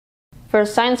For a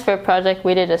science fair project,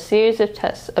 we did a series of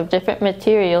tests of different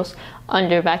materials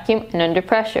under vacuum and under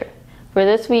pressure. For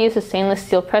this, we used a stainless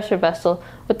steel pressure vessel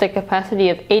with a capacity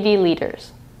of 80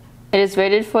 liters. It is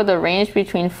rated for the range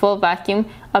between full vacuum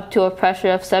up to a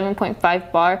pressure of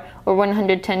 7.5 bar or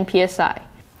 110 psi.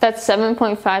 That's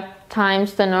 7.5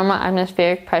 times the normal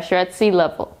atmospheric pressure at sea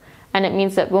level. And it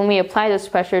means that when we apply this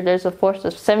pressure, there's a force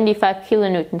of 75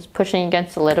 kilonewtons pushing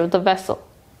against the lid of the vessel.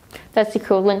 That's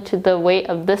equivalent to the weight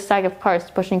of this stack of parts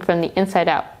pushing from the inside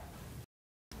out.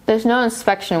 There's no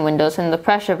inspection windows in the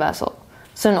pressure vessel,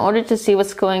 so in order to see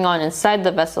what's going on inside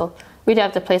the vessel, we'd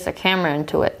have to place a camera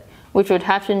into it, which would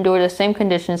have to endure the same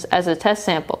conditions as the test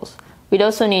samples. We'd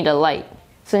also need a light.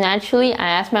 So naturally, I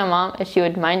asked my mom if she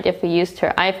would mind if we used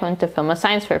her iPhone to film a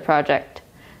science fair project.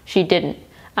 She didn't.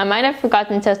 I might have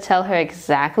forgotten to tell her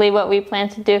exactly what we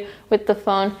planned to do with the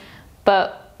phone,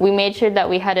 but we made sure that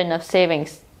we had enough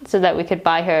savings so that we could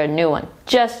buy her a new one,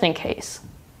 just in case.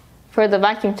 For the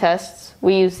vacuum tests,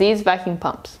 we use these vacuum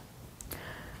pumps.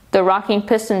 The rocking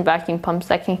piston vacuum pumps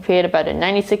that can create about a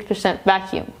 96%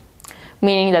 vacuum,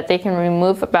 meaning that they can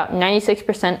remove about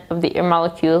 96% of the air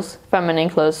molecules from an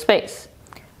enclosed space.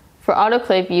 For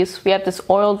autoclave use, we have this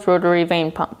oiled rotary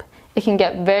vane pump. It can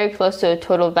get very close to a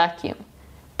total vacuum.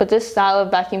 But this style of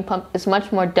vacuum pump is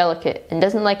much more delicate and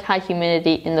doesn't like high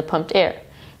humidity in the pumped air.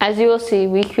 As you will see,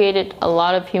 we created a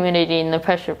lot of humidity in the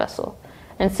pressure vessel.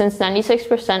 And since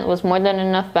 96% was more than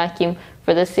enough vacuum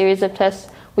for this series of tests,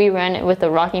 we ran it with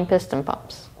the rocking piston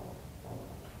pumps.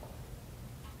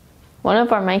 One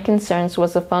of our main concerns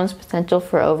was the phone's potential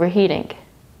for overheating.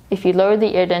 If you lower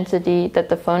the air density that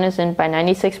the phone is in by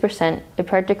 96%, it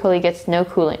practically gets no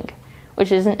cooling,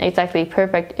 which isn't exactly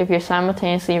perfect if you're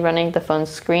simultaneously running the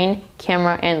phone's screen,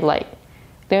 camera, and light.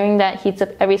 Doing that heats up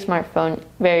every smartphone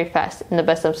very fast in the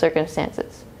best of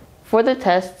circumstances. For the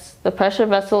tests, the pressure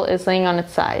vessel is laying on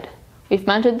its side. We've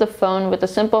mounted the phone with a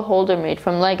simple holder made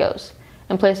from Legos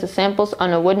and placed the samples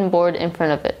on a wooden board in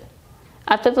front of it.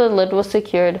 After the lid was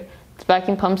secured, the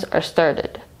vacuum pumps are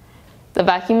started. The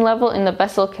vacuum level in the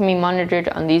vessel can be monitored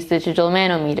on these digital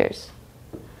manometers.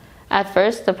 At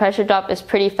first, the pressure drop is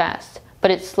pretty fast,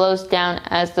 but it slows down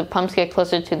as the pumps get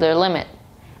closer to their limit.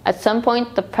 At some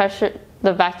point, the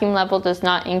vacuum level does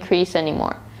not increase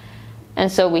anymore,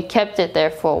 and so we kept it there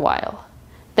for a while.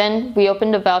 Then we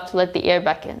opened the valve to let the air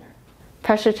back in.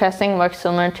 Pressure testing works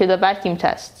similar to the vacuum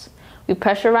tests. We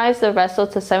pressurize the vessel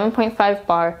to 7.5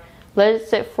 bar, let it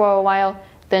sit for a while,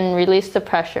 then release the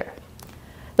pressure.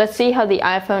 Let's see how the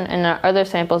iPhone and our other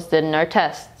samples did in our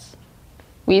tests.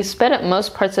 We sped up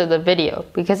most parts of the video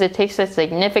because it takes a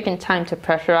significant time to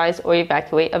pressurize or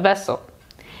evacuate a vessel,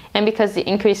 and because the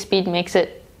increased speed makes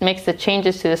the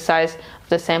changes to the size of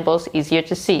the samples easier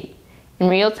to see. In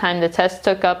real time, the test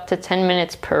took up to 10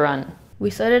 minutes per run. We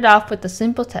started off with a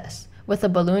simple test, with a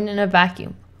balloon in a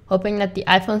vacuum, hoping that the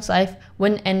iPhone's life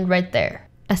wouldn't end right there.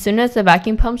 As soon as the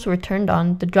vacuum pumps were turned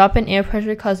on, the drop in air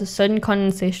pressure caused a sudden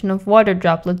condensation of water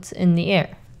droplets in the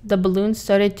air. The balloon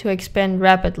started to expand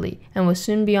rapidly and was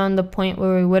soon beyond the point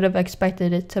where we would have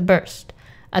expected it to burst.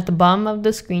 At the bottom of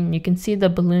the screen, you can see the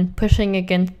balloon pushing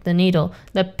against the needle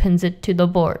that pins it to the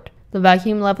board. The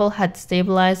vacuum level had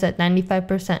stabilized at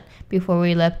 95% before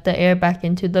we let the air back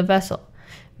into the vessel.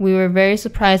 We were very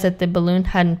surprised that the balloon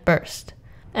hadn't burst.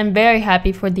 I'm very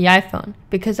happy for the iPhone,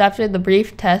 because after the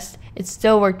brief test, it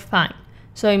still worked fine,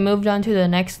 so we moved on to the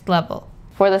next level.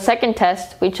 For the second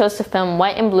test, we chose to film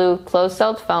white and blue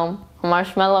closed-celled foam, a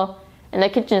marshmallow, and a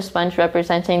kitchen sponge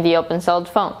representing the open-celled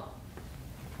foam.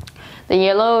 The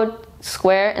yellow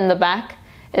square in the back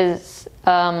is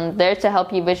there to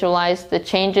help you visualize the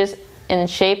changes in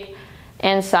shape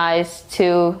and size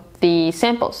to the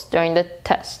samples during the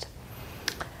test.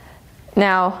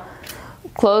 Now,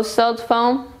 closed-celled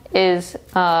foam doesn't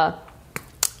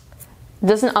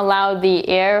allow the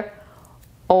air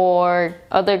or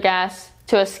other gas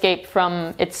to escape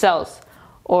from its cells,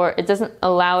 or it doesn't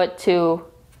allow it to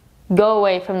go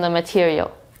away from the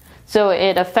material, so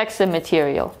it affects the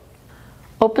material.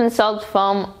 Open-celled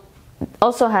foam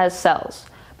also has cells,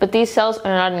 but these cells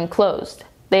are not enclosed.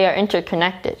 They are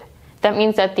interconnected. That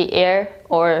means that the air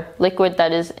or liquid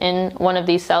that is in one of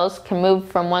these cells can move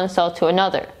from one cell to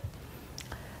another.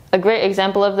 A great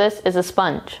example of this is a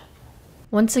sponge.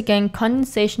 Once again,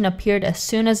 condensation appeared as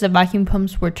soon as the vacuum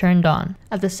pumps were turned on.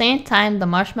 At the same time, the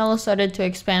marshmallow started to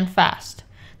expand fast.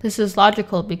 This is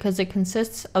logical because it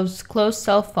consists of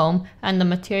closed-cell foam and the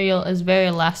material is very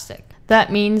elastic. That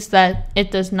means that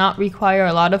it does not require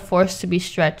a lot of force to be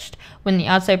stretched when the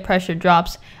outside pressure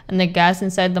drops and the gas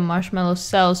inside the marshmallow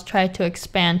cells try to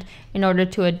expand in order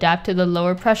to adapt to the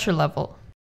lower pressure level.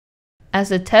 As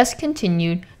the test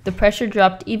continued, the pressure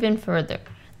dropped even further.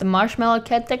 The marshmallow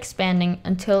kept expanding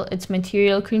until its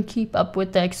material couldn't keep up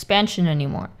with the expansion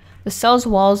anymore. The cell's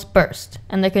walls burst,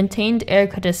 and the contained air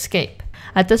could escape.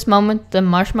 At this moment, the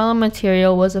marshmallow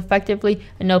material was effectively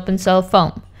an open cell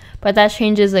foam. But that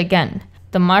changes again.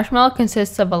 The marshmallow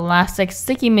consists of elastic,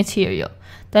 sticky material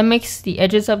that makes the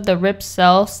edges of the ripped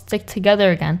cell stick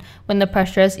together again when the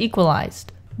pressure is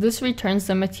equalized. This returns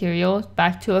the material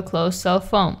back to a closed cell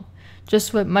foam,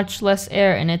 just with much less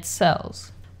air in its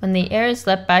cells. When the air is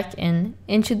let back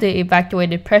into the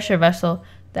evacuated pressure vessel,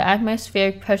 the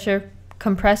atmospheric pressure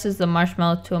compresses the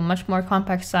marshmallow to a much more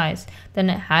compact size than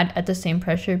it had at the same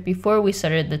pressure before we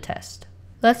started the test.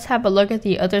 Let's have a look at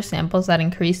the other samples that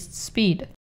increased speed.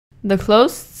 The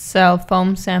closed cell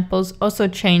foam samples also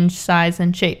changed size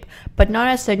and shape, but not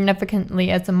as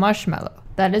significantly as the marshmallow.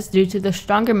 That is due to the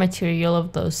stronger material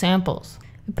of those samples.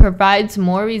 It provides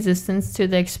more resistance to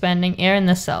the expanding air in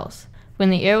the cells.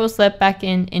 When the air was let back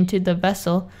into the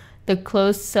vessel, the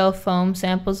closed cell foam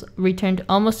samples returned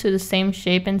almost to the same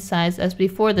shape and size as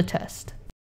before the test.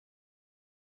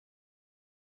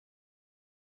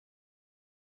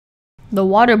 The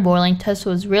water boiling test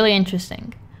was really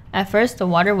interesting. At first, the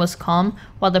water was calm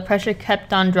while the pressure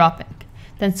kept on dropping.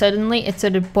 Then suddenly it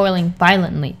started boiling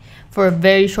violently for a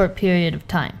very short period of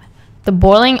time. The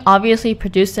boiling obviously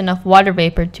produced enough water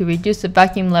vapor to reduce the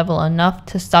vacuum level enough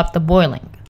to stop the boiling.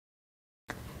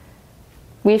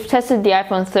 We've tested the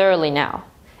iPhone thoroughly now.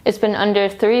 It's been under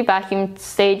 3 vacuum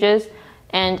stages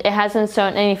and it hasn't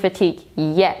shown any fatigue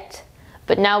yet.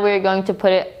 But now we're going to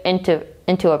put it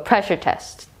into a pressure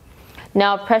test.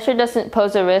 Now, pressure doesn't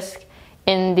pose a risk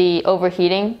in the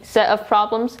overheating set of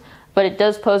problems, but it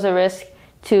does pose a risk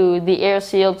to the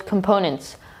air-sealed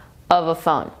components of a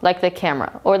phone, like the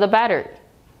camera or the battery.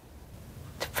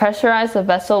 To pressurize the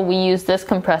vessel, we use this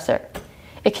compressor.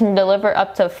 It can deliver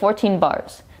up to 14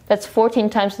 bars. That's 14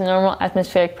 times the normal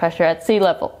atmospheric pressure at sea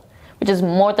level, which is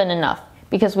more than enough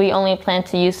because we only plan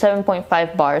to use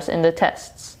 7.5 bars in the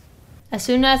tests. As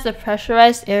soon as the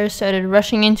pressurized air started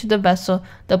rushing into the vessel,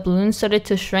 the balloon started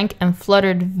to shrink and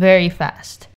fluttered very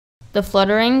fast. The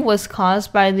fluttering was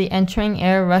caused by the entering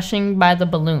air rushing by the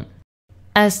balloon.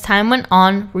 As time went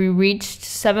on, we reached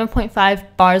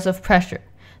 7.5 bars of pressure.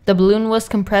 The balloon was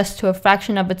compressed to a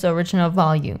fraction of its original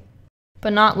volume,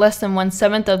 but not less than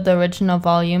 1/7 of the original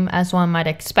volume as one might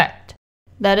expect.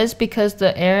 That is because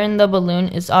the air in the balloon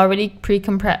is already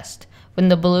pre-compressed when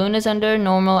the balloon is under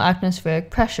normal atmospheric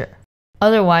pressure.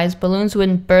 Otherwise, balloons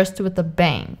wouldn't burst with a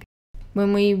bang.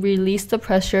 When we released the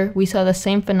pressure, we saw the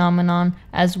same phenomenon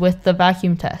as with the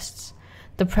vacuum tests.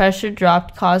 The pressure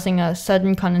dropped, causing a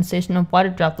sudden condensation of water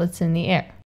droplets in the air.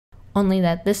 Only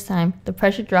that this time, the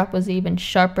pressure drop was even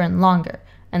sharper and longer,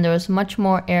 and there was much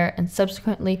more air and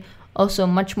subsequently also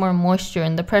much more moisture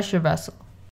in the pressure vessel.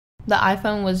 The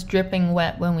iPhone was dripping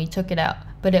wet when we took it out,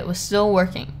 but it was still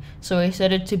working, so we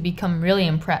started to become really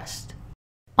impressed.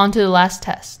 On to the last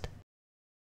test.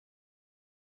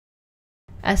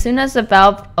 As soon as the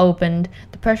valve opened,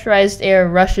 the pressurized air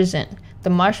rushes in.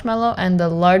 The marshmallow and the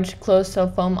large closed cell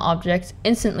foam objects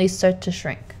instantly start to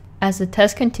shrink. As the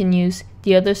test continues,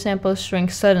 the other samples shrink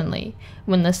suddenly,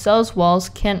 when the cell's walls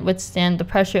can't withstand the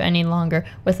pressure any longer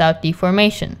without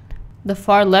deformation. The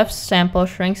far left sample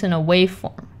shrinks in a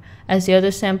waveform, as the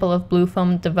other sample of blue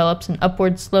foam develops an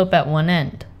upward slope at one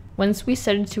end. Once we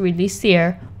started to release the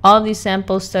air, all these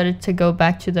samples started to go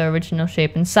back to their original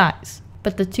shape and size.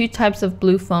 But the 2 types of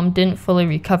blue foam didn't fully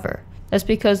recover. That's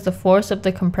because the force of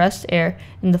the compressed air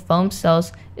in the foam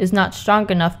cells is not strong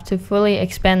enough to fully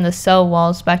expand the cell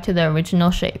walls back to their original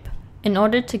shape. In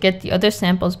order to get the other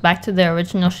samples back to their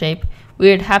original shape, we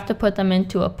would have to put them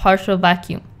into a partial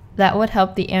vacuum. That would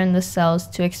help the air in the cells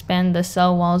to expand the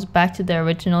cell walls back to their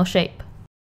original shape.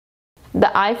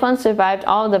 The iPhone survived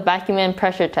all of the vacuum and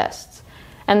pressure tests,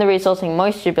 and the resulting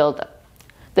moisture buildup.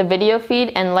 The video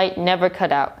feed and light never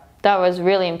cut out. That was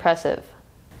really impressive.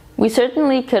 We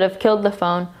certainly could have killed the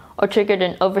phone or triggered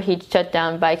an overheat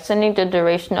shutdown by extending the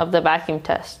duration of the vacuum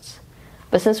tests.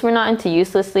 But since we're not into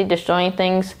uselessly destroying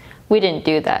things, we didn't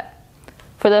do that.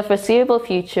 For the foreseeable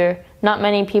future, not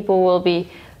many people will be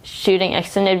shooting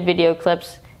extended video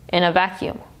clips in a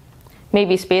vacuum.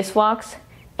 Maybe spacewalks?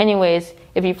 Anyways,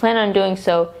 if you plan on doing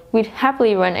so, we'd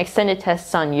happily run extended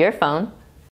tests on your phone.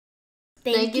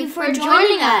 Thank you for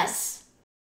joining us!